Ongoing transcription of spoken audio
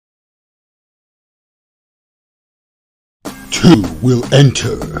Two will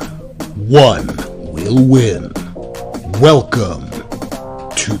enter. One will win. Welcome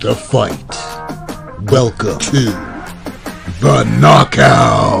to the fight. Welcome to the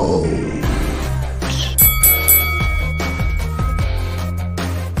knockout.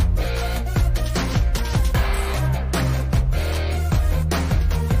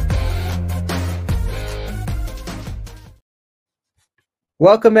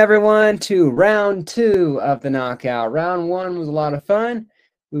 Welcome everyone to round 2 of the knockout. Round 1 was a lot of fun.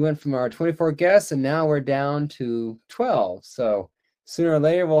 We went from our 24 guests and now we're down to 12. So sooner or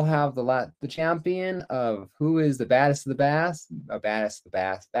later we'll have the champion of who is the baddest of the baddest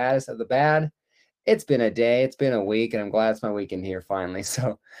of the bad. It's been a day, it's been a week, and I'm glad it's my weekend here finally.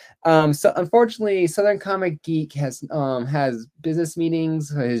 So unfortunately, Southern Comic Geek has business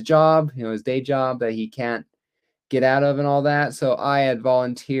meetings, his job, his day job that he can't get out of and all that. So I had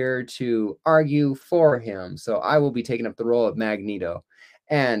volunteered to argue for him. So I will be taking up the role of Magneto.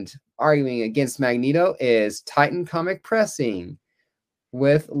 And arguing against Magneto is Titan Comic Pressing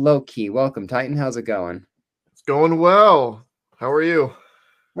with Loki. Welcome, Titan. How's it going? It's going well. How are you?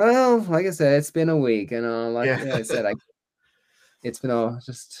 Well, like I said, it's been a week. And I said, it's been and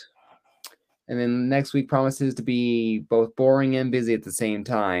then next week promises to be both boring and busy at the same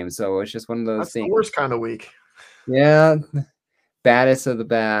time. So it's just one of those things. The worst kind of week. Yeah, baddest of the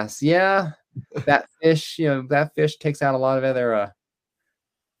bass. Yeah, that fish. That fish takes out a lot of other.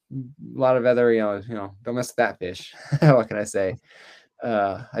 Don't mess with that fish. What can I say?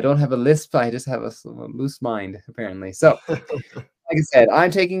 I don't have a lisp. I just have a loose mind, apparently. So, like I said,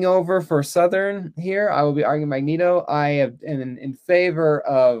 I'm taking over for Southern here. I will be arguing Magneto. I have in favor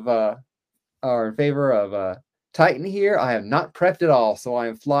of Titan here. I have not prepped at all, so I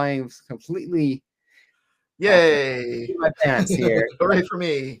am flying completely. Yay! My pants here. Hooray for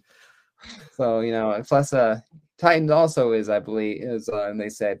me! So plus Titans also is, I believe, and they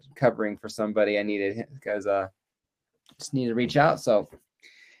said covering for somebody I needed because just need to reach out. So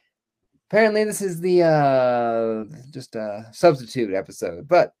apparently this is the just a substitute episode,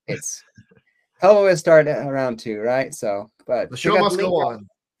 but it's hell of a start at round 2, right? So, but the show must go on.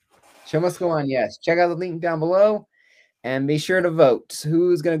 Show must go on. Yes, check out the link down below, and be sure to vote.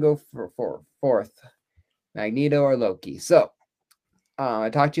 Who's gonna go for fourth? Magneto or Loki? So I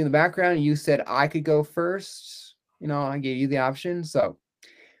talked to you in the background. You said I could go first. I gave you the option. So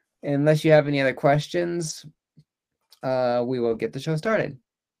unless you have any other questions, we will get the show started.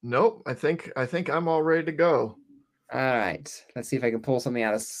 Nope. I think I'm all ready to go. All right. Let's see if I can pull something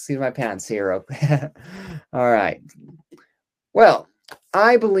out of the seat of my pants here. All right. Well,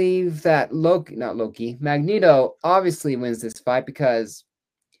 I believe that Magneto obviously wins this fight because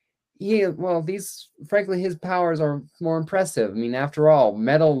frankly, his powers are more impressive. I mean, after all,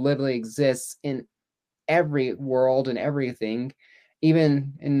 metal literally exists in every world and everything.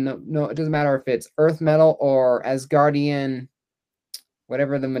 Even it doesn't matter if it's Earth metal or Asgardian,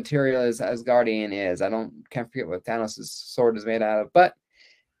 whatever the material is Asgardian is. Can't forget what Thanos' sword is made out of, but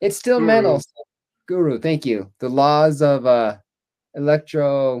it's still metal. So, Guru, thank you. The laws of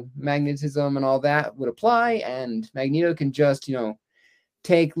electromagnetism and all that would apply, and Magneto can just,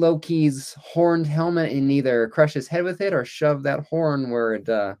 take Loki's horned helmet and either crush his head with it or shove that horn where it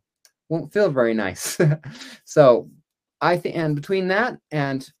won't feel very nice. So I think, and between that,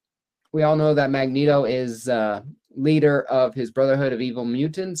 and we all know that Magneto is leader of his Brotherhood of Evil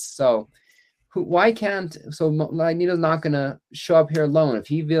Mutants. So Magneto's not going to show up here alone. If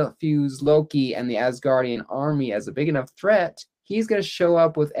he views Loki and the Asgardian army as a big enough threat, he's going to show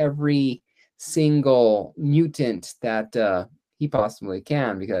up with every single mutant that he possibly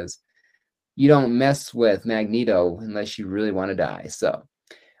can, because you don't mess with Magneto unless you really want to die. So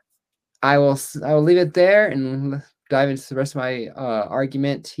I will leave it there and dive into the rest of my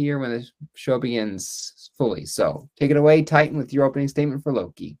argument here when the show begins fully. So take it away, Titan, with your opening statement for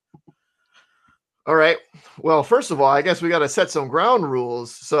Loki. All right. Well, first of all, I guess we got to set some ground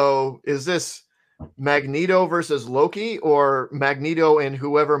rules. So is this Magneto versus Loki, or Magneto and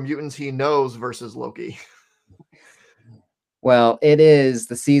whoever mutants he knows versus Loki? Well, it is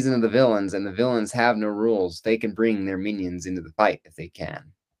the season of the villains, and the villains have no rules. They can bring their minions into the fight if they can.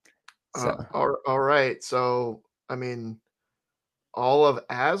 So. All right. So, I mean, all of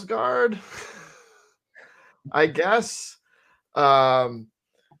Asgard, I guess, I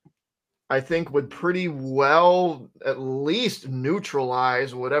think would pretty well at least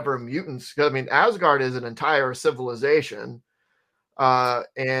neutralize whatever mutants. I mean, Asgard is an entire civilization.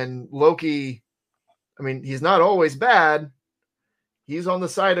 And Loki, I mean, he's not always bad. He's on the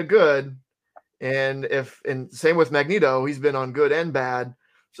side of good. And same with Magneto, he's been on good and bad.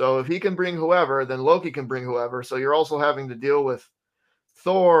 So if he can bring whoever, then Loki can bring whoever. So you're also having to deal with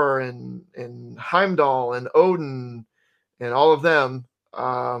Thor and Heimdall and Odin and all of them.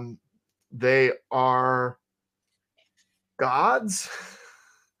 They are gods.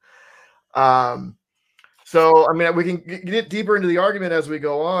 So I mean, we can get deeper into the argument as we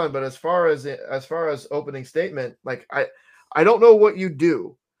go on, but as far as opening statement, like I don't know what you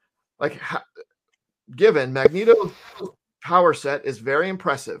do. Like given Magneto's power set is very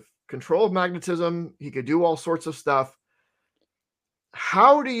impressive. Control of magnetism, he could do all sorts of stuff.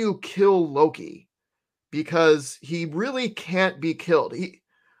 How do you kill Loki? Because he really can't be killed.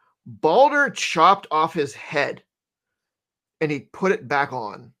 Balder chopped off his head and he put it back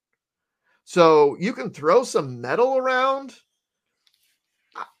on. So you can throw some metal around.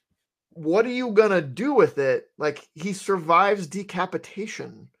 What are you gonna do with it? Like, he survives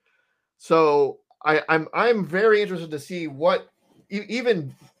decapitation. So I'm very interested to see what,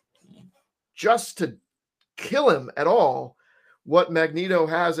 even just to kill him at all, what Magneto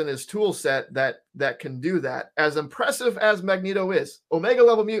has in his tool set that can do that. As impressive as Magneto is, Omega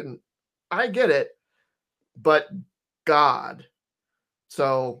level mutant, I get it, but God.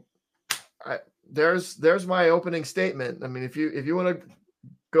 So there's my opening statement. I mean, if you want to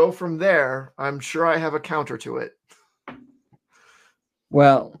go from there, I'm sure I have a counter to it.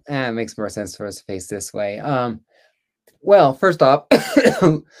 Well, it makes more sense for us to face this way. Well, first off,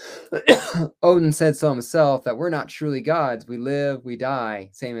 Odin said so himself that we're not truly gods. We live, we die,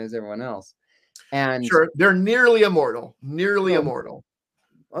 same as everyone else. And sure, they're nearly immortal. Nearly immortal.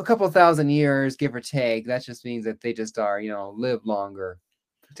 A couple thousand years, give or take. That just means that they just are, live longer.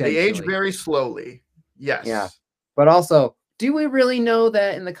 They age very slowly. Yes. Yeah. But also, do we really know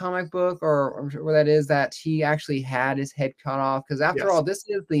that in the comic book or where that is that he actually had his head cut off? Because after all, this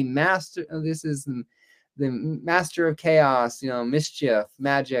is the master. This is the master of chaos, mischief,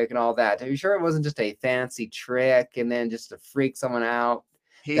 magic, and all that. Are you sure it wasn't just a fancy trick and then just to freak someone out?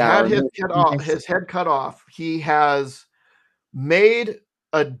 He had his head cut off. He has made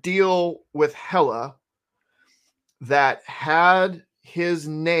a deal with Hela that had his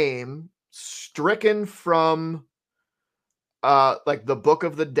name stricken from like the Book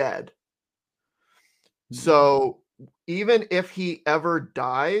of the Dead. So even if he ever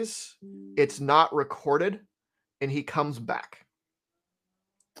dies, it's not recorded and he comes back.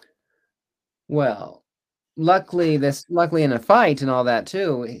 Well, luckily in a fight and all that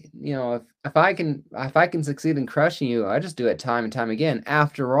too, if I can succeed in crushing you, I just do it time and time again.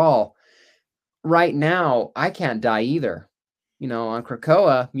 After all, right now I can't die either. On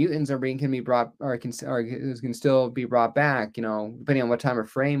Krakoa, mutants can be brought or can still be brought back, depending on what time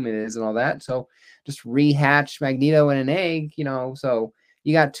of frame it is and all that. So just rehatch Magneto in an egg, so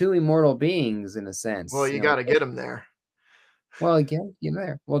you got two immortal beings in a sense. Well, you got to get him there. Well, again,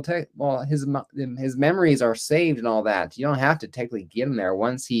 there. Well, his memories are saved and all that. You don't have to technically get him there.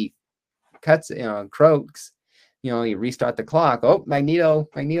 Once he cuts, croaks, you restart the clock. Oh, Magneto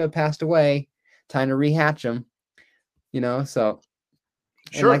passed away. Time to rehatch him. So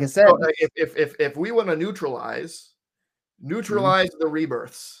sure. Like I said, so if we want to neutralize the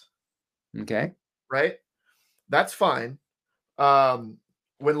rebirths, okay, right? That's fine. When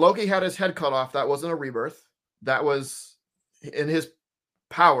Loki had his head cut off, that wasn't a rebirth. That was in his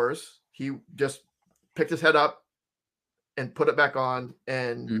powers. He just picked his head up and put it back on,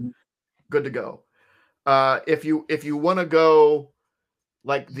 and good to go. If you want to go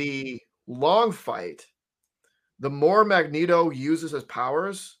like the long fight, the more Magneto uses his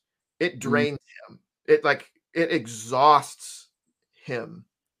powers, it drains him. It exhausts him.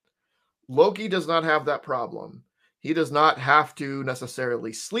 Loki does not have that problem. He does not have to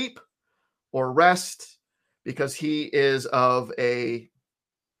necessarily sleep or rest because he is of a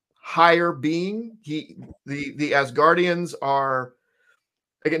higher being. The Asgardians are,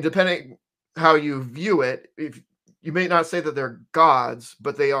 again, depending how you view it, if you may not say that they're gods,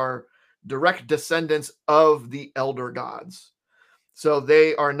 but they are direct descendants of the elder gods. So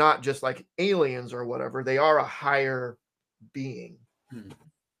they are not just like aliens or whatever. They are a higher being.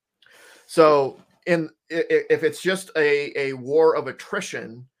 So if it's just a war of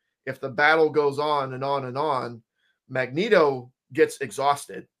attrition, if the battle goes on and on and on, Magneto gets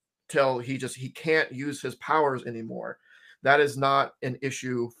exhausted till he can't use his powers anymore. That is not an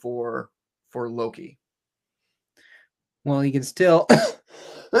issue for Loki. Well, he can still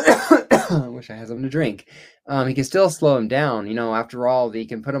I wish I had something to drink. He can still slow him down, after all, he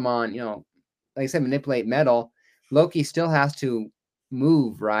can put him on, like I said, manipulate metal. Loki still has to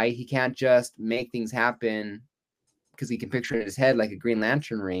move, right? He can't just make things happen because he can picture it in his head like a Green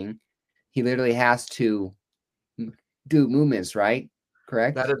Lantern ring. He literally has to do movements, right?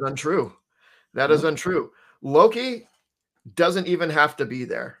 correct? That is untrue. That is untrue. Loki doesn't even have to be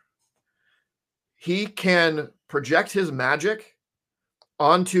there. He can project his magic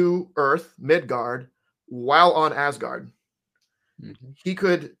onto Earth, Midgard, while on Asgard. Mhm. He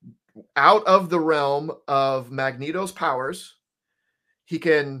could, out of the realm of Magneto's powers, he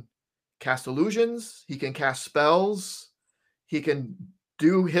can cast illusions, he can cast spells, he can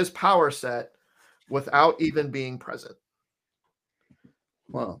do his power set without even being present.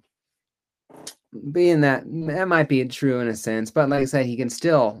 Well, being that might be true in a sense, but like I said, he can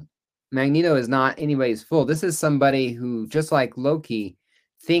still. Magneto is not anybody's fool. This is somebody who, just like Loki,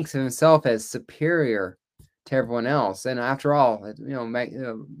 thinks of himself as superior to everyone else. And after all,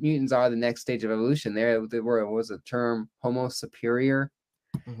 mutants are the next stage of evolution. There was a term Homo superior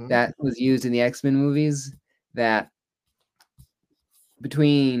that was used in the X-Men movies. That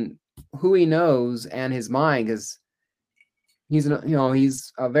between who he knows and his mind, because he's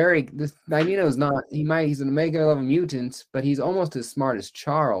a very Magneto is not he's an Omega level mutant, but he's almost as smart as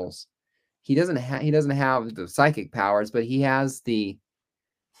Charles. He doesn't have the psychic powers, but he has the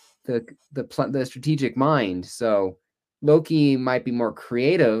strategic mind. So Loki might be more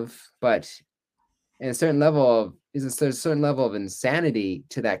creative, but there's a certain level of insanity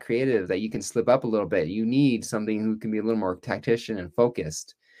to that creative that you can slip up a little bit. You need something who can be a little more tactician and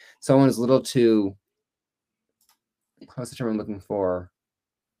focused. Someone who's a little too, what's the term I'm looking for?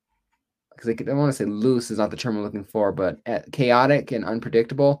 Because I don't want to say loose is not the term I'm looking for, but chaotic and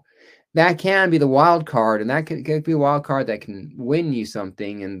unpredictable. That can be the wild card, and that could be a wild card that can win you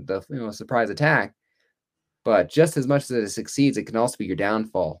something in the surprise attack. But just as much as it succeeds, it can also be your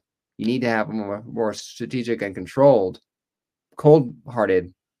downfall. You need to have a more strategic and controlled,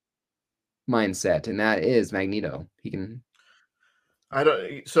 cold-hearted mindset, and that is Magneto. He can. I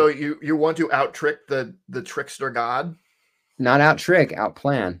don't. So you want to out trick the trickster god? Not out trick, out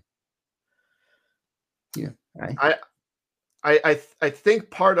plan. Yeah. I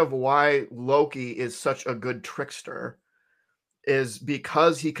think part of why Loki is such a good trickster is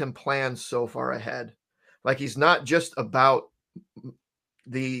because he can plan so far ahead. Like, he's not just about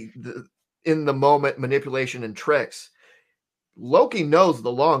the in the moment manipulation and tricks. Loki knows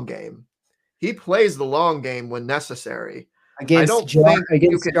the long game. He plays the long game when necessary. I don't think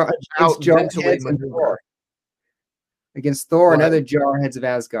you can out mentally maneuver. Against Thor and other jarheads of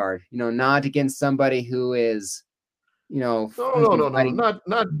Asgard. Not against somebody who is, No,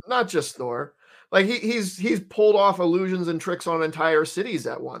 not just Thor. Like, he's pulled off illusions and tricks on entire cities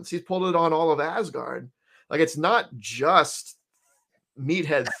at once. He's pulled it on all of Asgard. Like, it's not just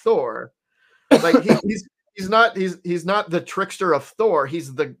meathead Thor. Like, he's not the trickster of Thor.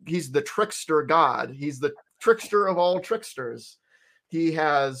 He's the trickster god. He's the trickster of all tricksters. He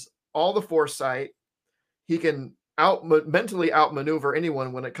has all the foresight. He can mentally outmaneuver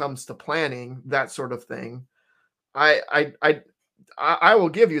anyone when it comes to planning, that sort of thing. I will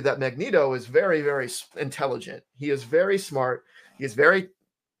give you that Magneto is very, very intelligent. He is very smart. He is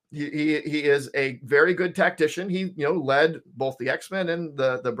a very good tactician. He led both the X-Men and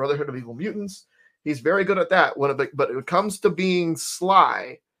the Brotherhood of Evil Mutants. He's very good at that. But when it comes to being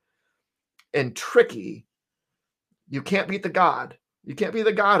sly and tricky, you can't beat the god. You can't be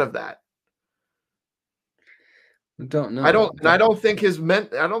the god of that. I don't know. I don't think his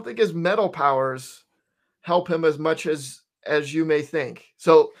metal powers help him as much as you may think.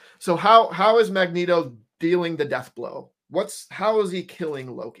 So how is Magneto dealing the death blow? How is he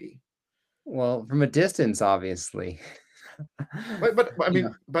killing Loki? Well, from a distance, obviously. But I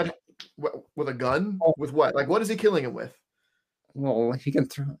mean, but with a gun? With what? Like, what is he killing him with? Well, he can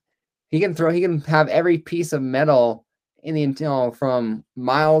have every piece of metal in the from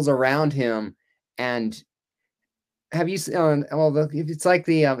miles around him. And have you seen? It's like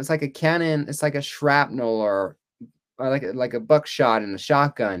a cannon. It's like a shrapnel or like a buckshot in a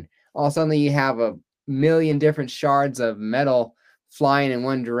shotgun. All of a sudden, you have a million different shards of metal flying in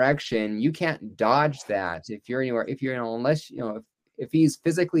one direction. You can't dodge that if you're anywhere. Unless if he's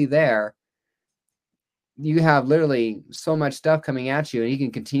physically there, you have literally so much stuff coming at you, and he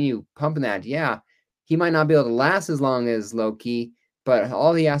can continue pumping that. Yeah, he might not be able to last as long as Loki, but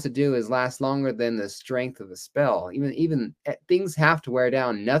all he has to do is last longer than the strength of the spell. Even things have to wear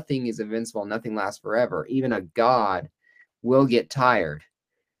down. Nothing is invincible. Nothing lasts forever. Even a god will get tired.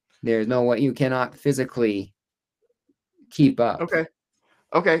 There's no way. You cannot physically keep up. Okay.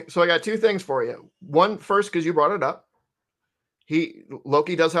 So I got two things for you. One, first, because you brought it up,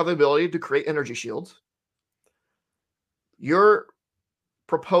 Loki does have the ability to create energy shields. You're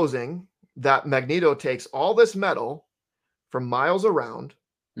proposing that Magneto takes all this metal from miles around,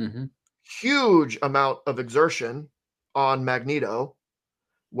 huge amount of exertion on Magneto,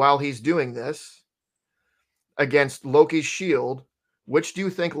 while he's doing this against Loki's shield, which do you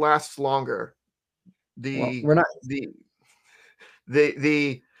think lasts longer? Well, The we're not. the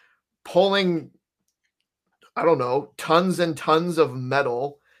the pulling, I don't know, tons and tons of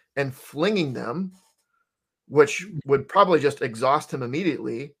metal and flinging them, which would probably just exhaust him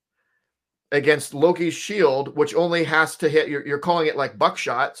immediately, against Loki's shield, which only has to hit, you're calling it like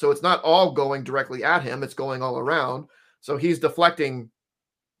buckshot, so it's not all going directly at him, it's going all around. So he's deflecting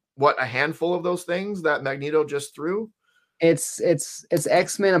what, a handful of those things that Magneto just threw? It's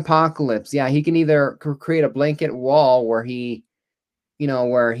X-Men Apocalypse. Yeah, he can either create a blanket wall where he,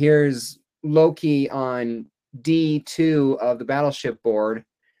 where here's Loki on D2 of the battleship board,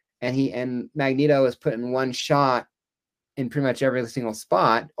 and Magneto is put in one shot in pretty much every single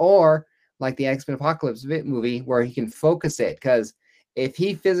spot, or like the X-Men Apocalypse movie where he can focus it, because if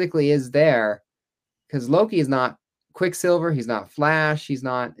he physically is there, because Loki is not Quicksilver, he's not Flash, he's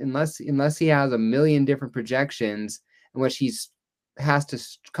not, unless he has a million different projections in which has to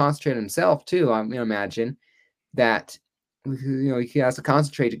concentrate himself too. I'm imagine that he has to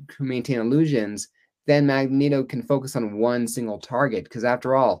concentrate to maintain illusions. Then Magneto can focus on one single target, because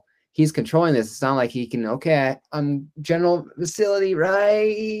after all, he's controlling this. It's not like he can, okay, I'm general facility,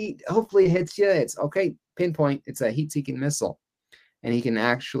 right? Hopefully it hits you. It's okay, pinpoint. It's a heat-seeking missile, and he can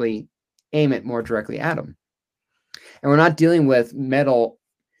actually aim it more directly at him. And we're not dealing with metal,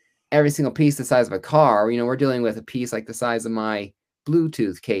 every single piece the size of a car. We're dealing with a piece like the size of my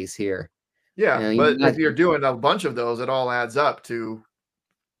Bluetooth case here. Yeah, but if you're doing a bunch of those, it all adds up to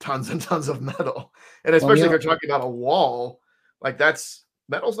tons and tons of metal. And especially if you're talking about a wall, like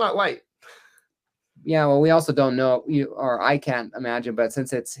metal's not light. Yeah, well, we also don't know, or I can't imagine, but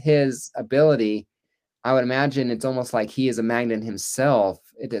since it's his ability, I would imagine it's almost like he is a magnet himself.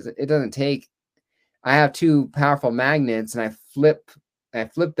 It doesn't take, I have two powerful magnets and I flip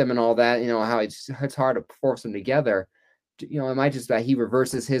them and all that, how it's hard to force them together. It might just that he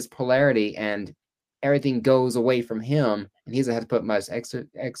reverses his polarity and everything goes away from him, and he doesn't have to put much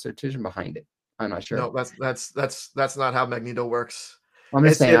exertion behind it. I'm not sure. No, that's not how Magneto works. I'm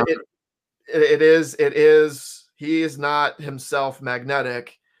just saying. It is. He is not himself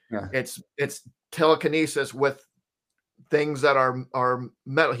magnetic. Yeah. It's telekinesis with things that are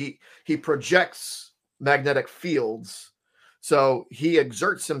metal. He projects magnetic fields. So he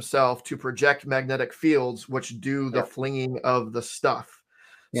exerts himself to project magnetic fields, which do the flinging of the stuff.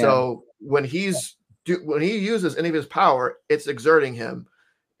 Yeah. So when he uses any of his power, it's exerting him.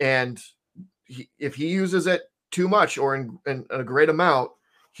 And if he uses it too much or in a great amount,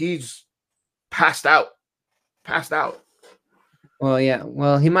 he's passed out. Well, yeah.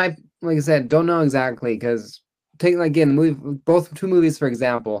 Well, he might, like I said, don't know exactly, because take again two movies for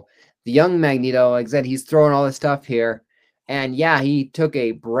example. The young Magneto, like I said, he's throwing all this stuff here. And yeah, he took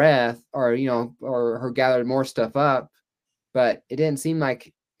a breath or gathered more stuff up, but it didn't seem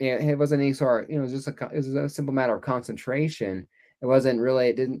like it wasn't any sort of, it was a simple matter of concentration. It wasn't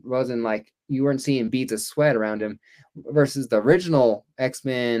like you weren't seeing beads of sweat around him, versus the original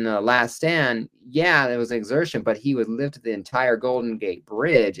X-Men Last Stand. Yeah, it was exertion, but he would lift the entire Golden Gate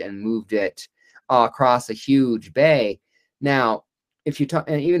Bridge and moved it across a huge bay. Now, if you talk,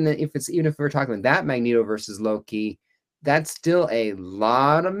 and even if we're talking about that Magneto versus Loki, that's still a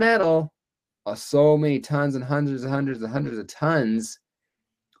lot of metal, so many tons and hundreds of tons,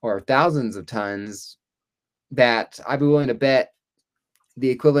 or thousands of tons, that I'd be willing to bet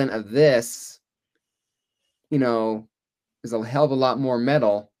the equivalent of this, is a hell of a lot more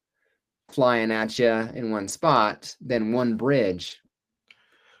metal flying at you in one spot than one bridge.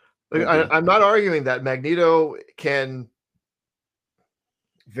 I'm not arguing that Magneto can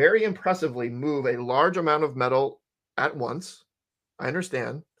very impressively move a large amount of metal at once. I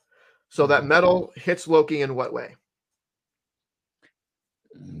understand. So that metal hits Loki in what way?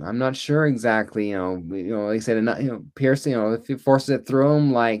 I'm not sure exactly. Like I said, piercing. If he forces it through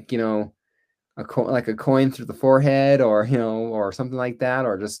him, like a coin through the forehead, or or something like that,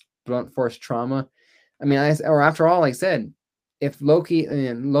 or just blunt force trauma. I mean, or after all, like I said, if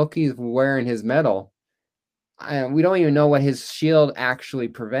Loki's wearing his metal, we don't even know what his shield actually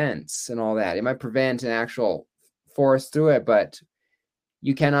prevents and all that. It might prevent an actual force through it, but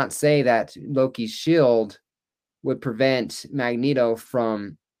you cannot say that Loki's shield would prevent Magneto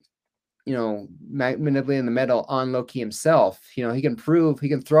from, manipulating the metal on Loki himself. He can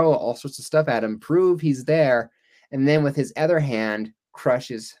throw all sorts of stuff at him, prove he's there, and then with his other hand crush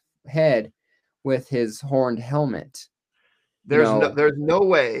his head with his horned helmet. There's no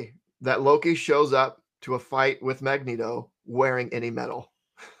way that Loki shows up to a fight with Magneto wearing any metal.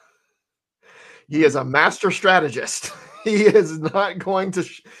 He is a master strategist. He is not going to.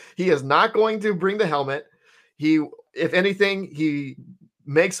 He is not going to bring the helmet. He, if anything, he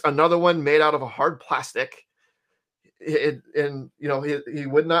makes another one made out of a hard plastic. And he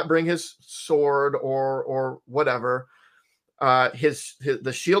would not bring his sword or whatever. His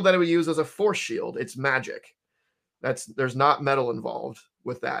the shield that he would use is a force shield. It's magic. There's not metal involved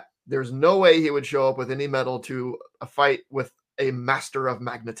with that. There's no way he would show up with any metal to a fight with a master of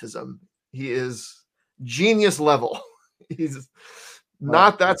magnetism. He is genius level. He's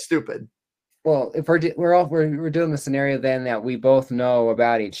not that stupid. Well, if we're doing the scenario then that we both know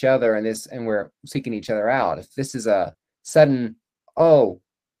about each other and we're seeking each other out. If this is a sudden,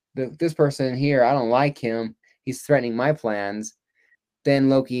 this person here, I don't like him. He's threatening my plans. Then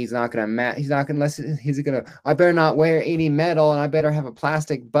Loki's not gonna I better not wear any metal and I better have a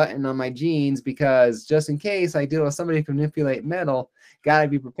plastic button on my jeans because just in case I deal with somebody who can manipulate metal, gotta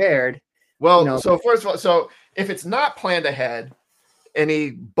be prepared. Well, so first of all, so if it's not planned ahead and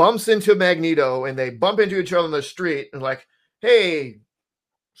he bumps into Magneto and they bump into each other on the street and like, hey,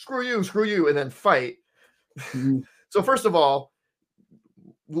 screw you, and then fight. Mm-hmm. So first of all,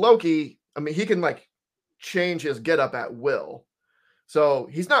 Loki, I mean, he can like change his getup at will. So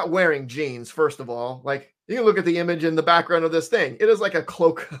he's not wearing jeans, first of all. Like, you can look at the image in the background of this thing. It is like a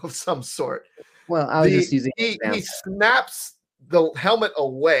cloak of some sort. Well, I was just using he snaps the helmet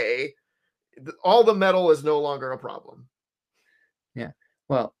away. All the metal is no longer a problem. Yeah.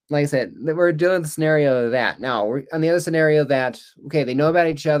 Well, like I said, we're doing the scenario of that. Now, we're on the other scenario that, okay, they know about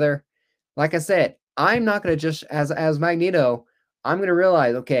each other. Like I said, I'm not going to just, as Magneto, I'm going to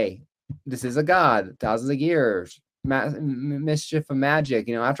realize, okay, this is a god, thousands of years, mischief of magic.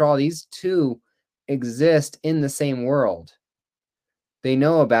 After all, these two exist in the same world. They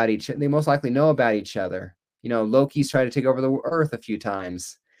know about they most likely know about each other. Loki's tried to take over the Earth a few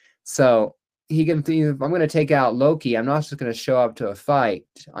times. So he can think, if I'm going to take out Loki, I'm not just going to show up to a fight.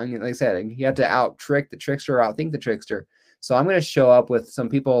 Like I said, you have to out-trick the trickster, outthink the trickster. So I'm going to show up with some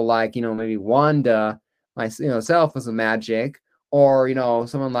people like, maybe Wanda, myself with some magic, or,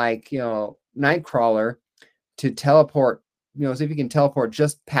 someone like, Nightcrawler to teleport, see if you can teleport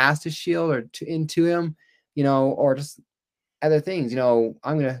just past his shield or into him, or just other things. I'm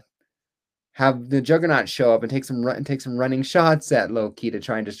going to have the Juggernaut show up and take some running shots at Loki to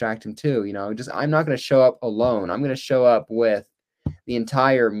try and distract him too. I'm not going to show up alone. I'm going to show up with the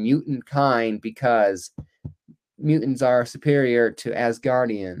entire mutant kind because mutants are superior to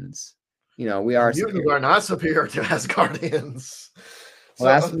Asgardians. We are. Mutants are not superior to Asgardians.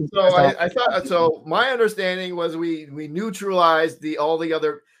 I thought so. My understanding was we neutralized all the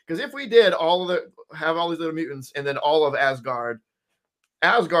other, because if we did have all these other mutants and then all of Asgard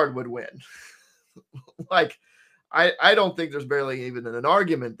would win. Like, I don't think there's barely even an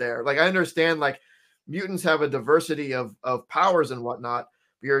argument there. Like, I understand like mutants have a diversity of powers and whatnot.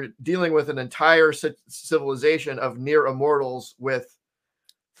 You're dealing with an entire civilization of near immortals with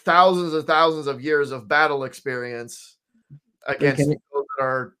thousands and thousands of years of battle experience against those that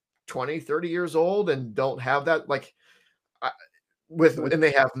are 20, 30 years old and don't have that, like, and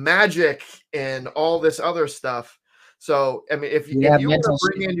they have magic and all this other stuff. So, I mean, if you want to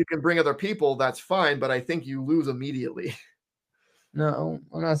bring in, you can bring other people, that's fine, but I think you lose immediately. No,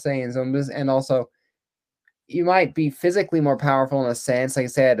 I'm not saying so. And also, you might be physically more powerful in a sense, like I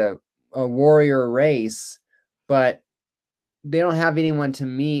said, a warrior race, but they don't have anyone to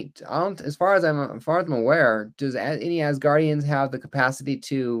meet. As far as I'm aware, does any Asgardians have the capacity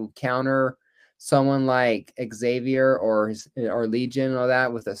to counter someone like Xavier or Legion or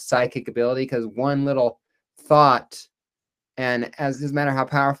that with a psychic ability? Because one little thought, and as doesn't matter how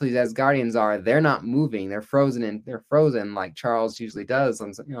powerful these Asgardians are, they're not moving. They're frozen like Charles usually does,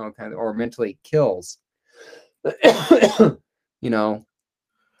 or mentally kills.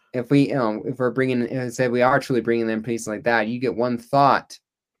 If we're bringing, say we are truly bringing them pieces like that, you get one thought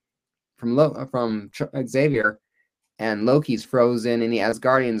from Xavier, and Loki's frozen, and the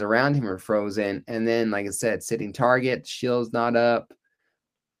Asgardians around him are frozen, and then, like I said, sitting target, shield's not up,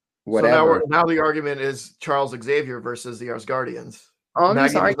 whatever. So now the argument is Charles Xavier versus the Asgardians.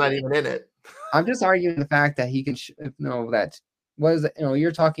 Magneto's not even in it. I'm just arguing the fact that he can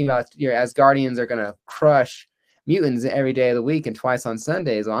you're talking about your Asgardians are going to crush mutants every day of the week and twice on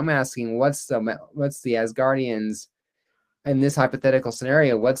Sundays. Well, I'm asking what's the Asgardians in this hypothetical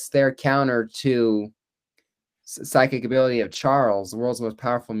scenario? What's their counter to psychic ability of Charles, the world's most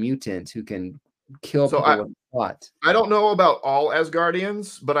powerful mutant who can kill people with what? I don't know about all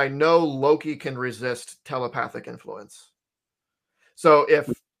Asgardians, but I know Loki can resist telepathic influence. So if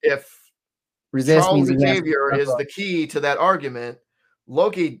resist Charles Xavier is the key to that argument,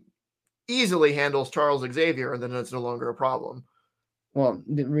 Loki easily handles Charles Xavier, and then it's no longer a problem. Well,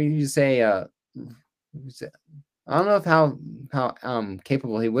 you say I don't know if how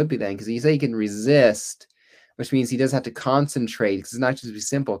capable he would be then, because you say he can resist, which means he does have to concentrate, because it's not just be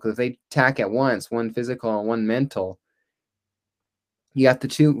simple. Because if they attack at once, one physical and one mental, you got the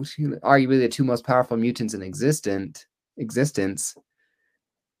two, arguably the two most powerful mutants in existence.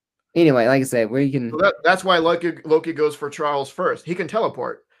 Anyway, like I said, where you can. So that's why Loki goes for Charles first. He can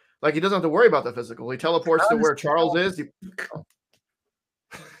teleport. Like, he doesn't have to worry about the physical. He teleports to where Charles is. He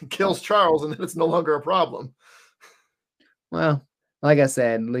kills Charles, and then it's no longer a problem. Well, like I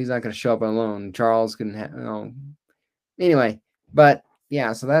said, he's not going to show up alone. Charles can have, anyway, but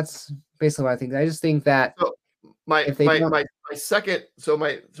yeah, so that's basically what I think. I just think that so my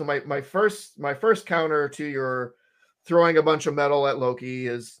first counter to your throwing a bunch of metal at Loki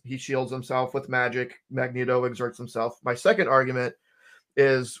is he shields himself with magic. Magneto exerts himself. My second argument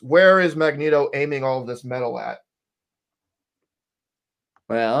is, where is Magneto aiming all of this metal at?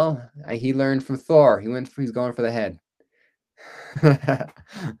 Well, he learned from Thor. He's going for the head.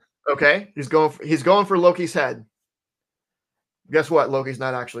 Okay, he's going for Loki's head. Guess what? Loki's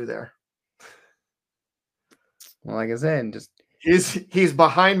not actually there. Well, like I said, just he's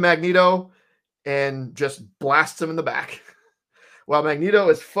behind Magneto and just blasts him in the back. While Magneto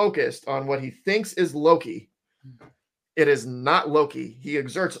is focused on what he thinks is Loki, it is not Loki. He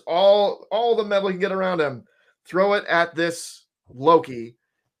exerts all the metal he can get around him, throw it at this Loki.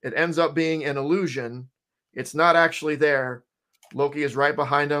 It ends up being an illusion. It's not actually there. Loki is right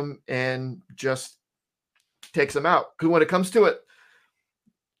behind him and just takes him out. Because when it comes to it,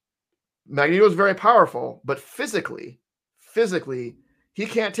 Magneto is very powerful, but physically, he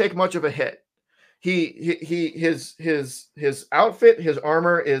can't take much of a hit. His outfit, his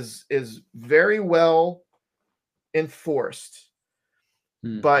armor is very well enforced.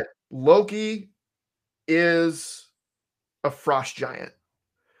 But Loki is a frost giant,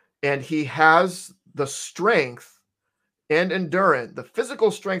 and he has the strength and endurance, the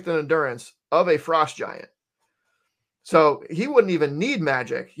physical strength and endurance of a frost giant. So he wouldn't even need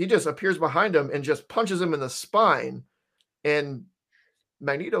magic. He just appears behind him and just punches him in the spine, and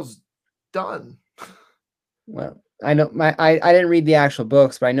Magneto's done. Well, I know I didn't read the actual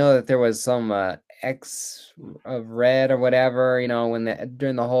books, but I know that there was some X of Red or whatever, when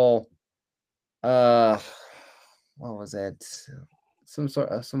during the whole what was it? Some sort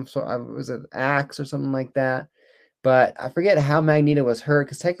of was it axe or something like that. But I forget how Magneto was hurt,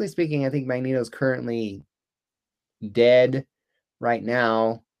 because technically speaking, I think Magneto's currently dead right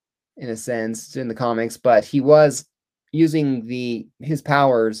now, in a sense, in the comics, but he was using his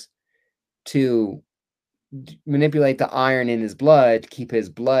powers to manipulate the iron in his blood to keep his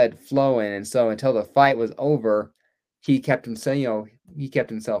blood flowing, and so until the fight was over, he kept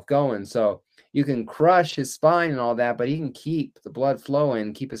himself going. So you can crush his spine and all that, but he can keep the blood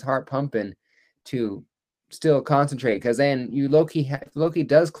flowing, keep his heart pumping to still concentrate. Because then Loki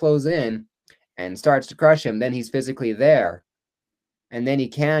does close in and starts to crush him, then he's physically there, and then he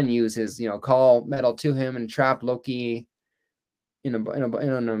can use his call metal to him and trap Loki in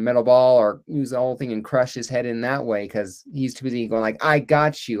a metal ball, or use the whole thing and crush his head in that way, because he's too busy going like, I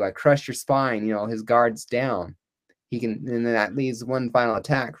got you, I crushed your spine, his guard's down. He can, and then that leaves one final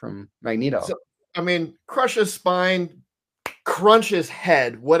attack from Magneto. So, crush his spine, crunch his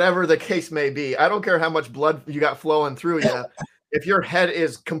head, whatever the case may be. I don't care how much blood you got flowing through you. If your head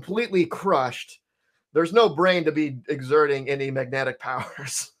is completely crushed, there's no brain to be exerting any magnetic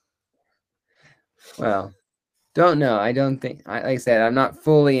powers. Well, don't know. I don't think. Like I said, I'm not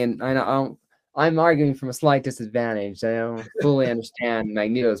fully in. I'm arguing from a slight disadvantage. I don't fully understand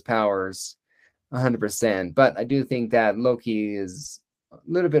Magneto's powers 100%, but I do think that Loki is a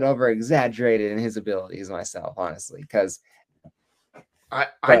little bit over exaggerated in his abilities myself, honestly, because I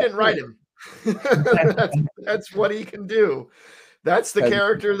didn't write him. That's what he can do. That's the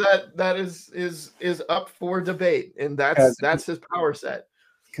character that is up for debate, and that's his power set.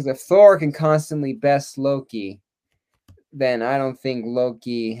 Because if Thor can constantly best Loki, then I don't think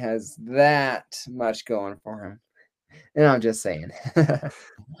Loki has that much going for him. And I'm just saying.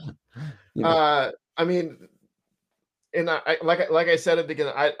 And like I said at the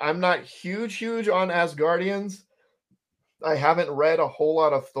beginning, I'm not huge on Asgardians. I haven't read a whole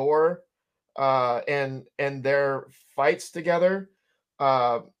lot of Thor and their fights together.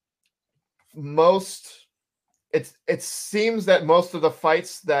 It seems that most of the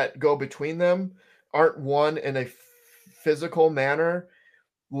fights that go between them aren't won in a physical manner.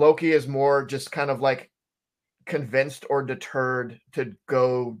 Loki is more just kind of like convinced or deterred to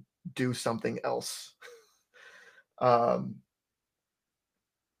go do something else.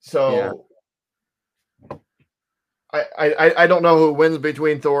 So I don't know who wins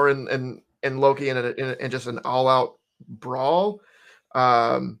between Thor and Loki in just an all out brawl.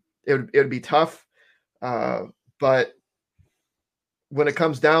 It would be tough, but when it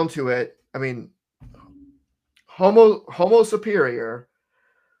comes down to it, I mean, Homo superior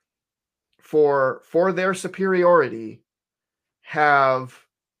for their superiority have,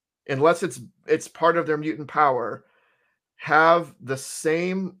 unless it's part of their mutant power, have the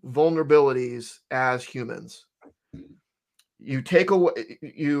same vulnerabilities as humans. You take away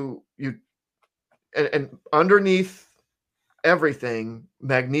and underneath everything,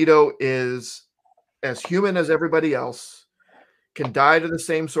 Magneto is as human as everybody else, can die to the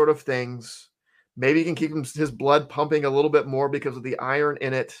same sort of things. Maybe he can keep his blood pumping a little bit more because of the iron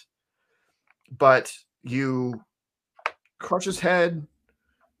in it. But you crush his head,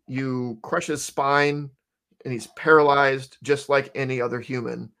 you crush his spine, and he's paralyzed just like any other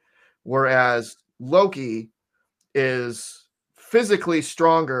human. Whereas Loki is physically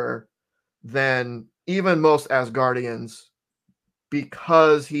stronger than even most Asgardians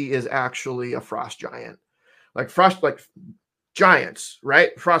because he is actually a frost giant. Like giants,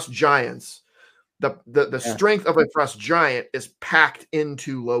 right? Frost giants. The strength of a frost giant is packed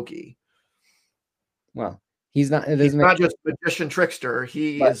into Loki. Well, he's not Just magician trickster.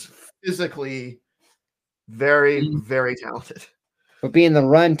 He is physically very, very talented. But being the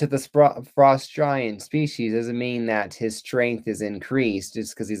run to the frost giant species doesn't mean that his strength is increased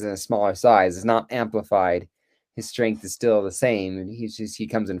just because he's in a smaller size. It's not amplified. His strength is still the same. He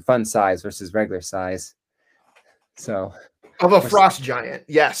comes in fun size versus regular size. So of a frost giant,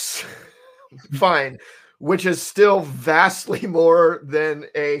 yes. Fine. Which is still vastly more than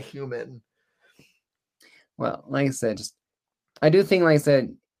a human. Well, like I said, I do think, like I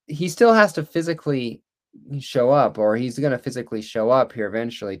said, he still has to physically show up, or he's going to physically show up here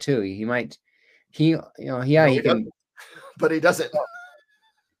eventually too. He can, but he doesn't.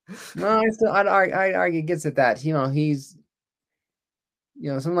 No, I'd argue gets at that. He's,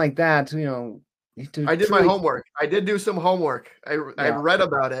 something like that. I did my homework. I did do some homework. I read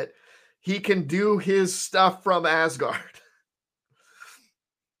about it. He can do his stuff from Asgard.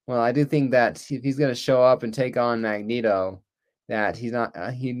 Well, I do think that if he's going to show up and take on Magneto, that he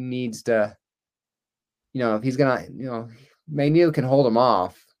needs to, if he's going to, Magneto can hold him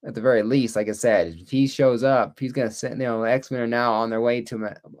off at the very least. Like I said, if he shows up, he's going to send, X-Men are now on their way to,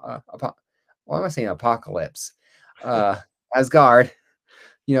 what am I saying? Apocalypse, Asgard,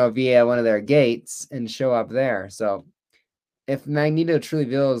 via one of their gates and show up there. So if Magneto truly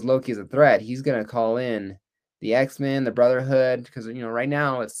feels Loki as a threat, he's going to call in the X-Men, the Brotherhood, because right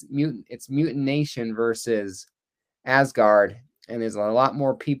now it's Mutant Nation versus Asgard, and there's a lot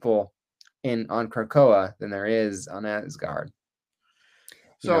more people on Krakoa than there is on Asgard.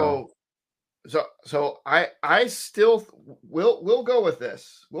 So I still we'll go with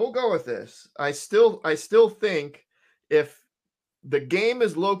this. We'll go with this. I still think if the game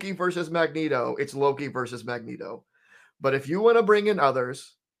is Loki versus Magneto, it's Loki versus Magneto. But if you want to bring in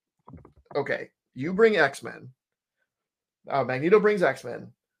others, okay, you bring X-Men. Magneto brings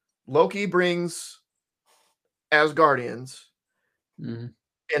X-Men. Loki brings Asgardians. Mm-hmm.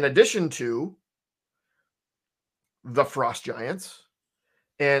 In addition to the Frost Giants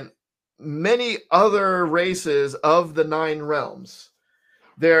and many other races of the 9 realms.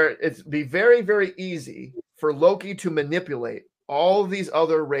 It'd be very, very easy for Loki to manipulate all these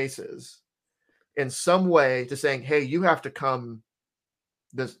other races in some way to saying, hey, you have to come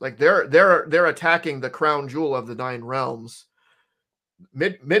this, like they're attacking the crown jewel of the 9 realms.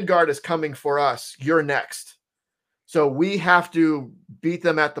 Midgard is coming for us. You're next. So we have to beat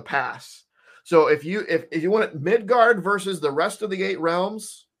them at the pass. So if you want it, Midgard versus the rest of the 8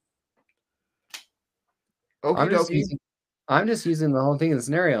 realms, I'm just using the whole thing in the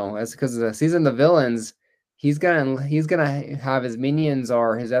scenario as because the season of the villains, he's gonna have his minions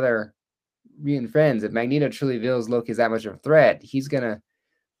or his other mutant friends. If Magneto truly feels Loki is that much of a threat, he's gonna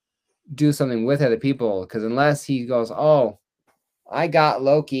do something with other people. Because unless he goes, oh, I got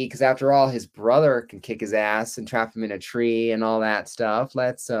Loki, because after all, his brother can kick his ass and trap him in a tree and all that stuff.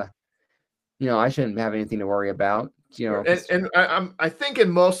 Let's, I shouldn't have anything to worry about. And I think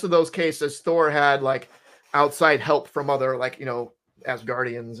in most of those cases, Thor had like outside help from other, like,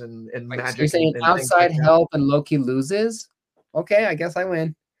 Asgardians and magic. You're saying and outside help and Loki loses? Okay, I guess I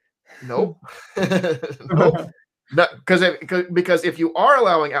win. Nope. Nope. Because if you are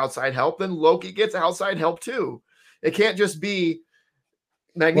allowing outside help, then Loki gets outside help too. It can't just be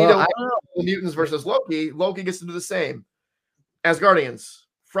Magneto mutants versus Loki. Loki gets to do the same. Asgardians,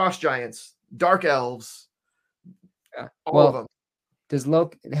 Frost Giants, Dark Elves, all of them. does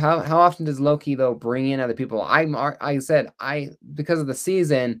Loki how often does Loki though bring in other people? I said because of the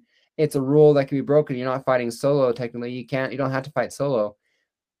season, it's a rule that can be broken. You're not fighting solo technically. You don't have to fight solo.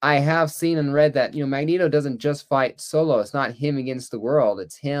 I have seen and read that Magneto doesn't just fight solo. It's not him against the world.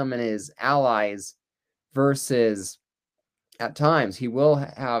 It's him and his allies versus at times he will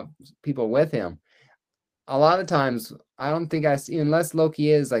have people with him. A lot of times I don't think I see unless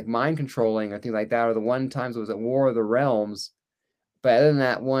Loki is like mind controlling or things like that, or the one times it was at War of the Realms. But other than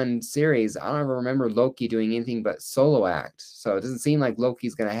that one series, I don't ever remember Loki doing anything but solo act. So it doesn't seem like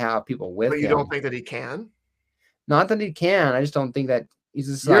Loki's going to have people with But you him. don't think that he can? Not that he can. I just don't think that he's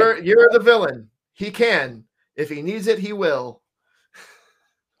just you're the villain. He can. If he needs it, he will.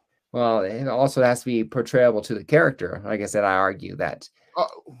 Well, it also has to be portrayable to the character. Like I said, I argue that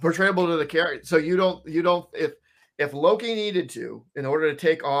portrayable to the character. So you don't if Loki needed to, in order to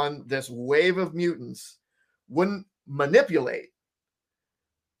take on this wave of mutants, wouldn't manipulate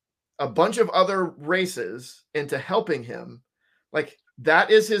a bunch of other races into helping him. Like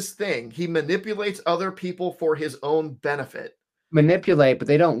that is his thing. He manipulates other people for his own benefit. Manipulate, but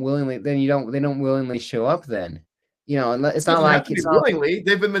they don't willingly. Then they don't willingly show up. Then it's not like it's willingly.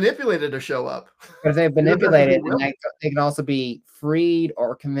 They've been manipulated to show up. But if they've manipulated, then they can also be freed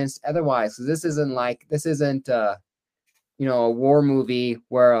or convinced otherwise. So this isn't a war movie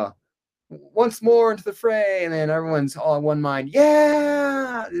where once more into the fray, and then everyone's all in one mind.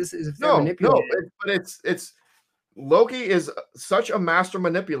 Yeah, this is manipulated. But it's Loki is such a master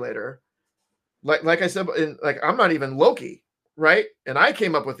manipulator. Like I said, I'm not even Loki, right? And I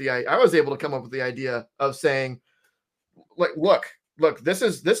was able to come up with the idea of saying, like, look, this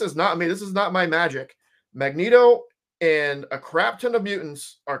is not me. This is not my magic. Magneto and a crap ton of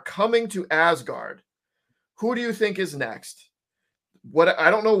mutants are coming to Asgard. Who do you think is next? I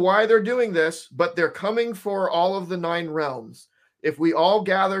don't know why they're doing this, but they're coming for all of the 9 realms. If we all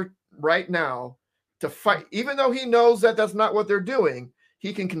gather right now to fight, even though he knows that that's not what they're doing,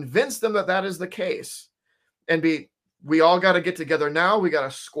 he can convince them that that is the case. And we all got to get together now. We got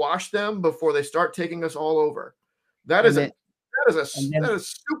to squash them before they start taking us all over. That is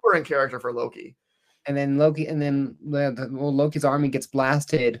super in character for Loki. And then Loki's army gets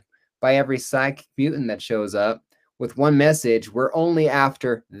blasted by every psychic mutant that shows up with one message: we're only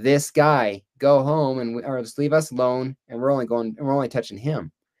after this guy. Go home or just leave us alone, and we're only touching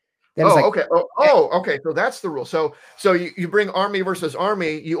him. Then okay. Okay. So that's the rule. So you bring army versus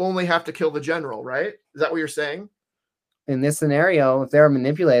army, you only have to kill the general, right? Is that what you're saying? In this scenario, if they're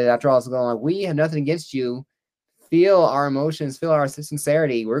manipulated, after all, it's going like, we have nothing against you. Feel our emotions, feel our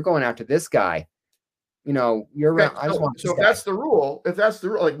sincerity. We're going after this guy. You're right. So if that's the rule,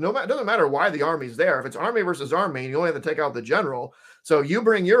 like it doesn't matter why the army's there. If it's army versus army, you only have to take out the general. So you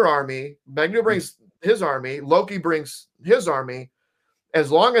bring your army, Magneto brings his army, Loki brings his army. As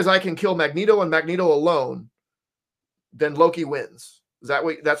long as I can kill Magneto and Magneto alone, then Loki wins.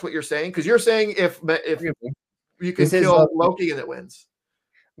 That's what you're saying? Because you're saying if you can kill Loki and it wins.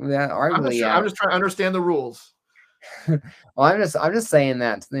 Yeah, arguably, I'm just trying to understand the rules. Well, I'm just saying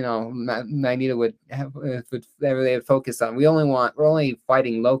that Magneto would they would focus on. We're only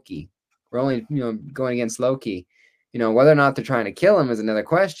fighting Loki. We're only going against Loki. Whether or not they're trying to kill him is another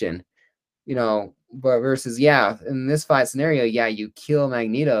question. But versus in this fight scenario, you kill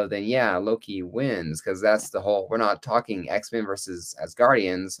Magneto, then Loki wins, because that's the whole. We're not talking X-Men versus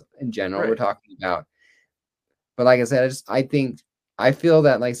Asgardians in general. Right. We're talking about. But like I said, I feel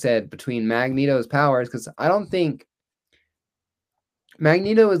that, like I said, between Magneto's powers, because I don't think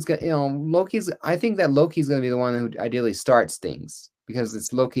Magneto is Loki's. I think that Loki's going to be the one who ideally starts things, because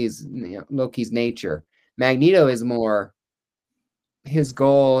it's Loki's nature. Magneto is more his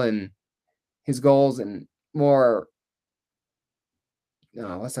goals and more.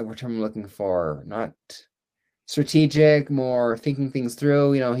 What's that term I'm looking for? Not strategic, more thinking things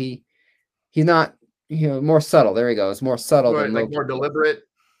through. He's not. More subtle. There he goes. More subtle than Loki. More deliberate.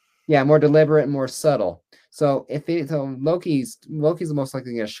 Yeah, more deliberate and more subtle. So Loki's most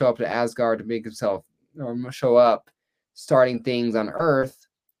likely going to show up to Asgard to make himself, or show up, starting things on Earth,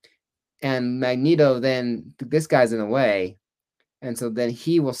 and Magneto, then this guy's in the way, and so then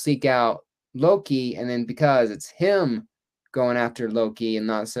he will seek out Loki, and then because it's him going after Loki and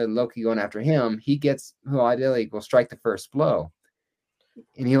not Loki going after him, he gets who ideally will strike the first blow.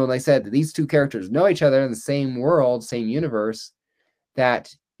 And like I said, these two characters know each other in the same world, same universe,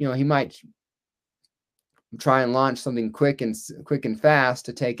 that he might try and launch something quick and fast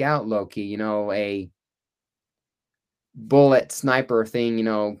to take out Loki, a bullet sniper thing,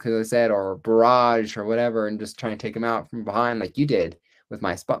 because I said, or barrage or whatever, and just try and take him out from behind like you did with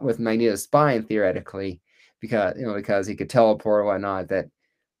Magneto's spine, theoretically. because he could teleport or whatnot, that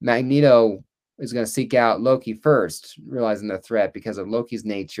Magneto is going to seek out Loki first, realizing the threat because of Loki's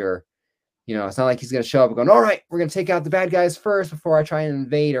nature. It's not like he's going to show up and going, all right, we're going to take out the bad guys first before I try and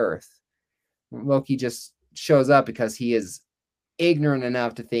invade Earth. Loki just shows up because he is ignorant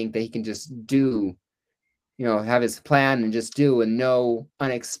enough to think that he can just do, have his plan and just do, and no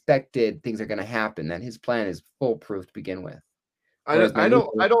unexpected things are going to happen, that his plan is foolproof to begin with. I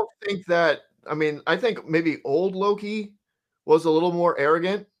don't think that. I mean, I think maybe old Loki was a little more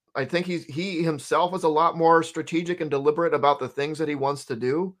arrogant. I think he himself was a lot more strategic and deliberate about the things that he wants to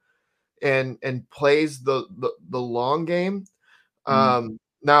do, and plays the long game.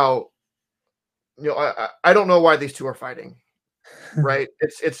 Now, I don't know why these two are fighting, right?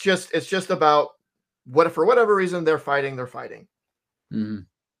 It's just about for whatever reason they're fighting.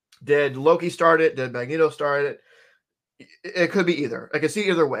 Did Loki start it? Did Magneto start it? It could be either. I can see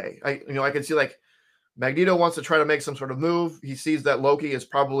either way. I can see like Magneto wants to try to make some sort of move. He sees that Loki is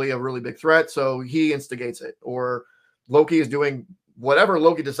probably a really big threat, so he instigates it. Or Loki is doing whatever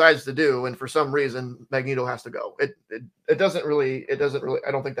Loki decides to do, and for some reason Magneto has to go. It doesn't really.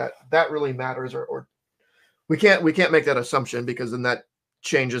 I don't think that really matters, or we can't make that assumption, because then that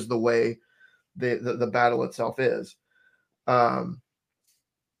changes the way the battle itself is. But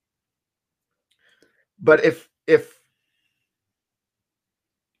if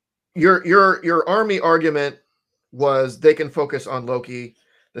your army argument was they can focus on Loki,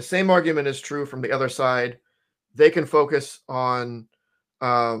 the same argument is true from the other side. They can focus on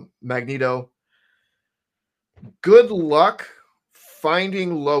Magneto. Good luck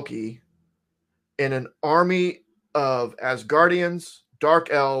finding Loki in an army of Asgardians, Dark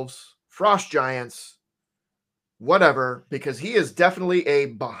Elves, Frost Giants, whatever, because he is definitely a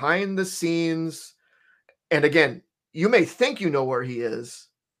behind the scenes. And again, you may think you know where he is,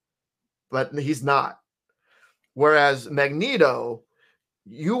 but he's not. Whereas Magneto,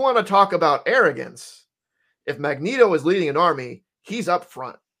 you want to talk about arrogance. If Magneto is leading an army, he's up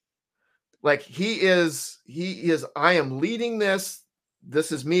front. Like he is, I am leading this.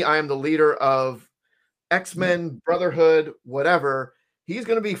 This is me. I am the leader of X-Men, Brotherhood, whatever. He's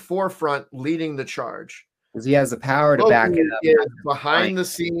going to be forefront leading the charge. Because he has the power to back it up. Is behind the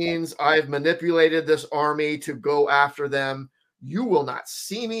scenes. I've manipulated this army to go after them. You will not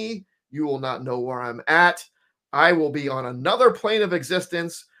see me. You will not know where I'm at. I will be on another plane of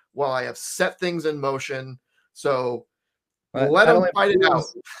existence while I have set things in motion. So let him fight it out.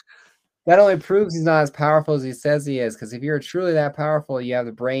 That only proves he's not as powerful as he says he is. Because if you're truly that powerful, you have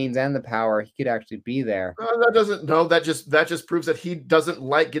the brains and the power, he could actually be there. That just proves that he doesn't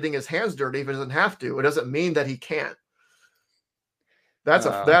like getting his hands dirty if he doesn't have to. It doesn't mean that he can't.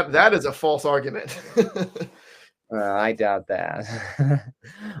 That is a false argument. I doubt that.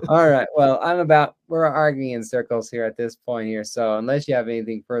 All right. Well, we're arguing in circles here at this point here. So unless you have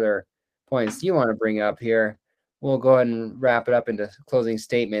anything further points you want to bring up here, we'll go ahead and wrap it up into closing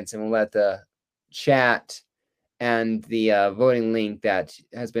statements, and we'll let the chat and the voting link that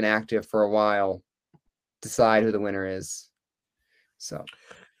has been active for a while decide who the winner is. So.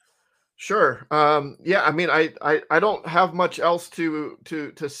 Sure. Yeah. I mean, I don't have much else to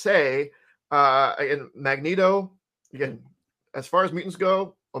say. And Magneto, again, as far as mutants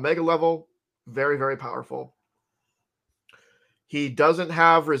go, Omega level, very, very powerful. He doesn't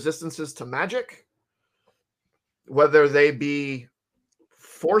have resistances to magic, whether they be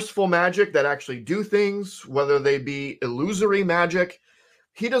forceful magic that actually do things, whether they be illusory magic.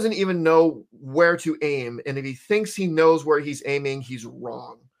 He doesn't even know where to aim. And if he thinks he knows where he's aiming, he's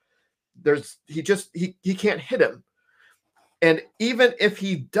wrong. He can't hit him. And even if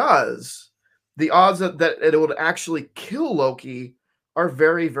he does, the odds that it would actually kill Loki are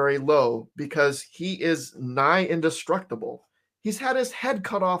very, very low, because he is nigh indestructible. He's had his head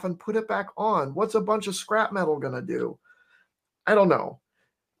cut off and put it back on. What's a bunch of scrap metal going to do? I don't know.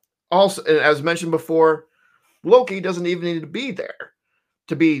 Also, as mentioned before, Loki doesn't even need to be there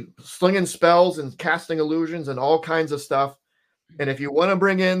to be slinging spells and casting illusions and all kinds of stuff. And if you want to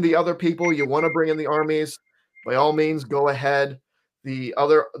bring in the other people, you want to bring in the armies, by all means, go ahead. The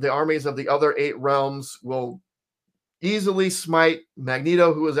armies of the other 8 realms will easily smite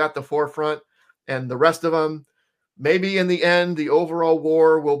Magneto, who is at the forefront, and the rest of them. Maybe in the end, the overall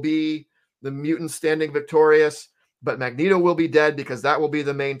war will be the mutants standing victorious, but Magneto will be dead, because that will be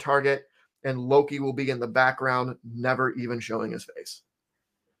the main target, and Loki will be in the background, never even showing his face.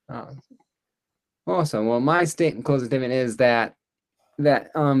 Awesome. Well, my closing statement is that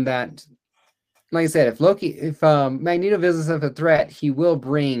like I said, if Magneto visits as a threat, he will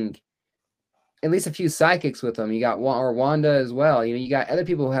bring at least a few psychics with him. You got Wanda as well. You got other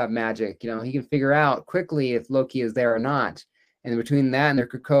people who have magic. He can figure out quickly if Loki is there or not. And between that and their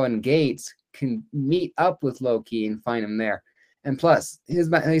Krakoa and Gates can meet up with Loki and find him there. And plus,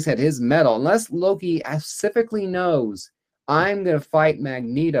 like I said, his metal, unless Loki specifically knows, I'm going to fight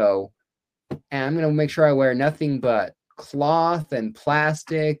Magneto, and I'm going to make sure I wear nothing but cloth and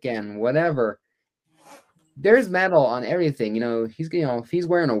plastic and whatever. There's metal on everything. If he's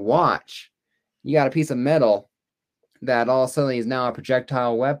wearing a watch, you got a piece of metal that all of a sudden is now a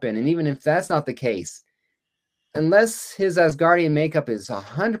projectile weapon. And even if that's not the case, unless his Asgardian makeup is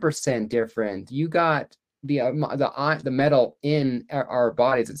 100% different, you got the metal in our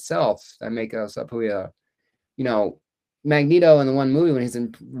bodies itself that make us up who we are. Magneto in the one movie when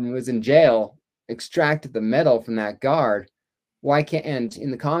he was in jail extracted the metal from that guard. Why can't, and in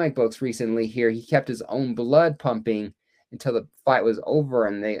the comic books recently here, he kept his own blood pumping until the fight was over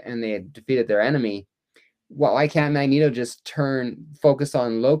and they had defeated their enemy. Why can't Magneto just focus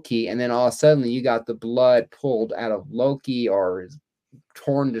on Loki, and then all of a sudden you got the blood pulled out of Loki or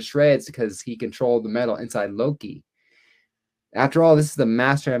torn to shreds because he controlled the metal inside Loki? After all, this is the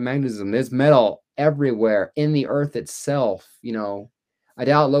master of magnetism. There's metal everywhere in the earth itself. I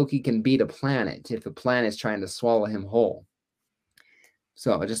doubt Loki can beat a planet if a planet is trying to swallow him whole.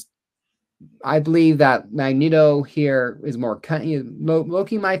 So I believe that Magneto here is more cunning.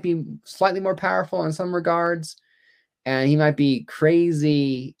 Loki might be slightly more powerful in some regards, and he might be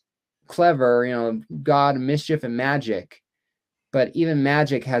crazy clever, god of mischief and magic. But even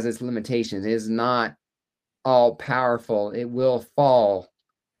magic has its limitations. It is not all powerful. It will fall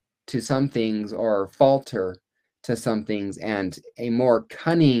to some things or falter to some things, and a more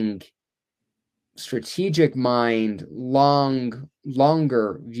cunning, strategic mind,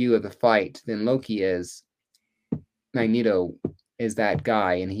 longer view of the fight than Loki is. Magneto is that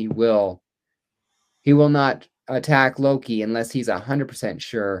guy, and he will not attack Loki unless he's 100%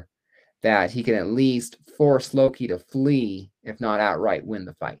 sure that he can at least force Loki to flee, if not outright win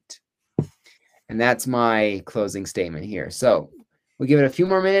the fight. And that's my closing statement here. So we'll give it a few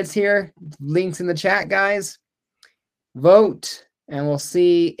more minutes here. Links in the chat, guys. Vote. And we'll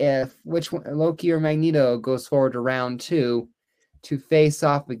see if which one, Loki or Magneto, goes forward to round 2 to face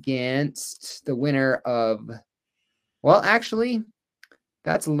off against the winner of. Well, actually,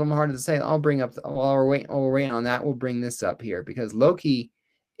 that's a little more harder to say. I'll bring up while we're waiting on that. We'll bring this up here because Loki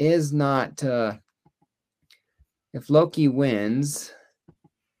is not. If Loki wins,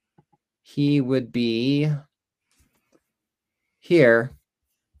 he would be here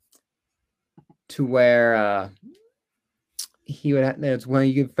to where. He would. It's when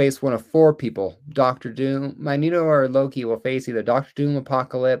you can face one of 4 people: Doctor Doom, Magneto, or Loki will face either Doctor Doom,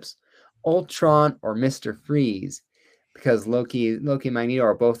 Apocalypse, Ultron, or Mr. Freeze. Because Loki and Magneto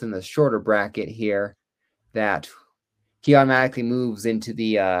are both in the shorter bracket here, that he automatically moves into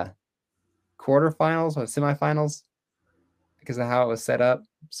the quarterfinals or semifinals because of how it was set up.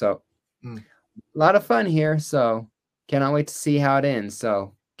 So a lot of fun here. So cannot wait to see how it ends.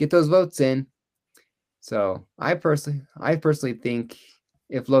 So get those votes in. So I personally think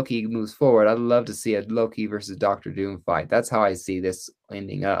if Loki moves forward, I'd love to see a Loki versus Doctor Doom fight. That's how I see this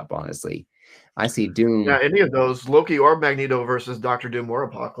ending up, honestly. I see Doom. Yeah, any of those, Loki or Magneto versus Doctor Doom or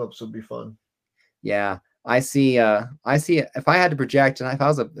Apocalypse would be fun. Yeah, I see if I had to project, and if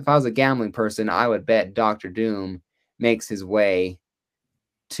I was a gambling person, I would bet Doctor Doom makes his way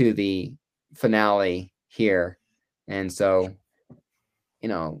to the finale here. And so,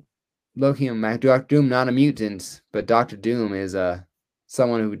 Loki and Doctor Doom, not a mutant, but Doctor Doom is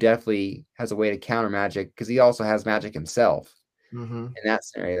someone who definitely has a way to counter magic because he also has magic himself in that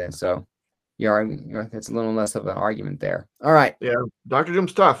scenario. Then, so it's a little less of an argument there. All right. Yeah, Doctor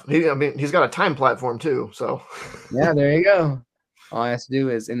Doom's tough. He's got a time platform too. So yeah, there you go. All I have to do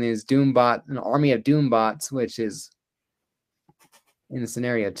is in his Doombot, an army of Doombots, which is in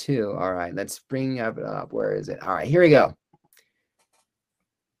scenario 2. All right, let's bring it up. Where is it? All right, here we go.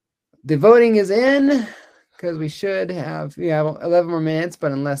 The voting is in because we have 11 more minutes,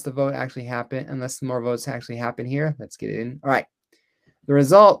 but unless more votes actually happen here, let's get it in. All right. The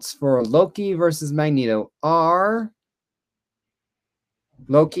results for Loki versus Magneto are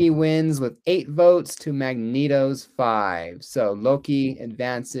Loki wins with 8 votes to Magneto's 5. So Loki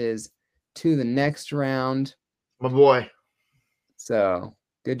advances to the next round. My boy. So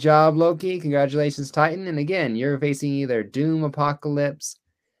good job, Loki. Congratulations, Titan. And again, you're facing either Doom, Apocalypse,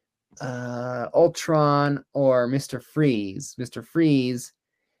 Ultron, or Mr. Freeze. Mr. Freeze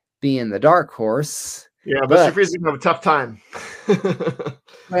being the dark horse. Yeah, Mr. Freeze is going to have a tough time.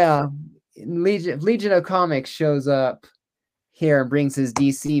 Well, Legion of Comics shows up here and brings his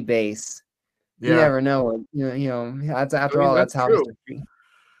DC base, You Yeah, never know. You know. That's I after mean all. that's true.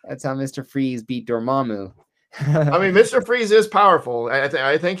 That's how Mr. Freeze beat Dormammu. I mean, Mr. Freeze is powerful.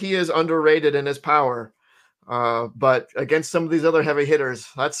 I think he is underrated in his power. But against some of these other heavy hitters,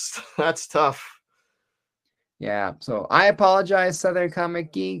 that's tough. Yeah, so I apologize, Southern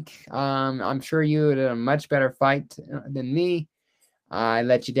Comic Geek. I'm sure you had a much better fight than me. I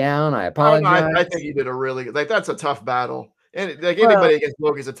let you down. I Oh no, apologize. I think you did a really like that's a tough battle. And like Well, anybody against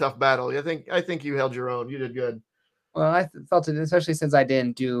Loki is a tough battle. I think you held your own. You did good. well, felt it, especially since I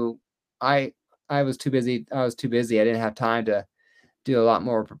didn't do. I I was too busy. I was too busy. I didn't have time to do a lot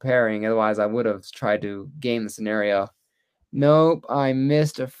more preparing. Otherwise, I would have tried to game the scenario. Nope, I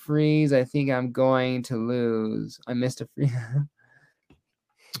missed a freeze. I think I'm going to lose. I missed a freeze.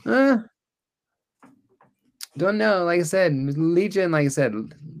 Don't know. Like I said, Legion. Like I said,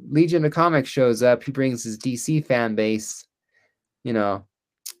 Legion of Comics shows up. He brings his DC fan base, you know,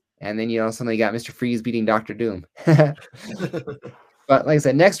 and then suddenly got Mr. Freeze beating Doctor Doom. But like I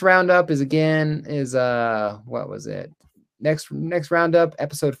said, next roundup is what was it? Next roundup,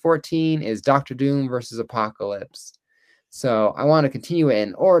 episode 14 is Doctor Doom versus Apocalypse. So I want to continue it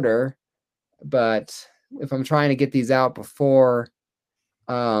in order, but if I'm trying to get these out before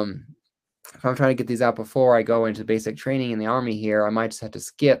I go into basic training in the army here, I might just have to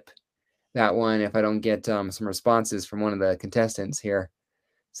skip that one if I don't get some responses from one of the contestants here.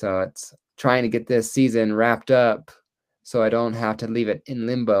 So it's trying to get this season wrapped up so I don't have to leave it in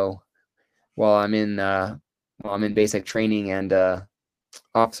limbo while I'm in basic training and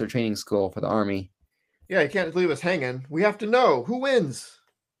officer training school for the army. Yeah, you can't leave us hanging. We have to know who wins.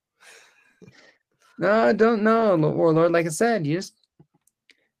 No, I don't know, Warlord. Like I said, you just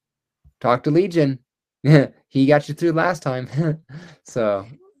talk to Legion. He got you through last time. So,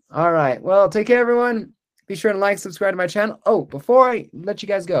 all right. Well, take care, everyone. Be sure to like, subscribe to my channel. Oh, before I let you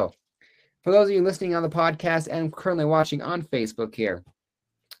guys go, for those of you listening on the podcast and currently watching on Facebook here,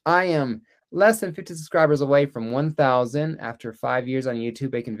 I am less than 50 subscribers away from 1,000 after 5 years on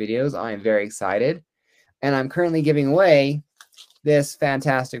YouTube making videos. I am very excited. And I'm currently giving away this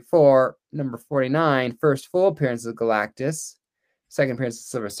Fantastic Four, number 49, first full appearance of Galactus, second appearance of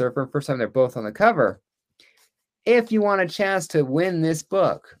Silver Surfer, first time they're both on the cover. If you want a chance to win this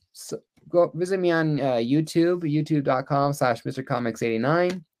book, so go visit me on YouTube,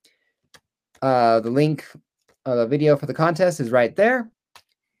 youtube.com/MrComics89. The link, the video for the contest is right there.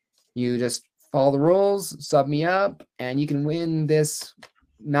 You just follow the rules, sub me up, and you can win this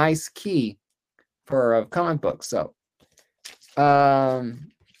nice key for a comic book. So,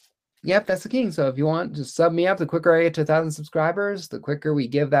 yep, that's the king. So if you want to sub me up, the quicker I get to 1,000 subscribers, the quicker we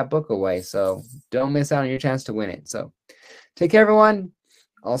give that book away. So don't miss out on your chance to win it. So take care, everyone.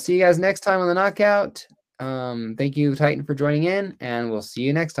 I'll see you guys next time on the Knockout. Thank you, Titan, for joining in, and we'll see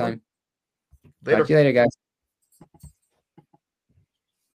you next time. Later. Talk to you later, guys.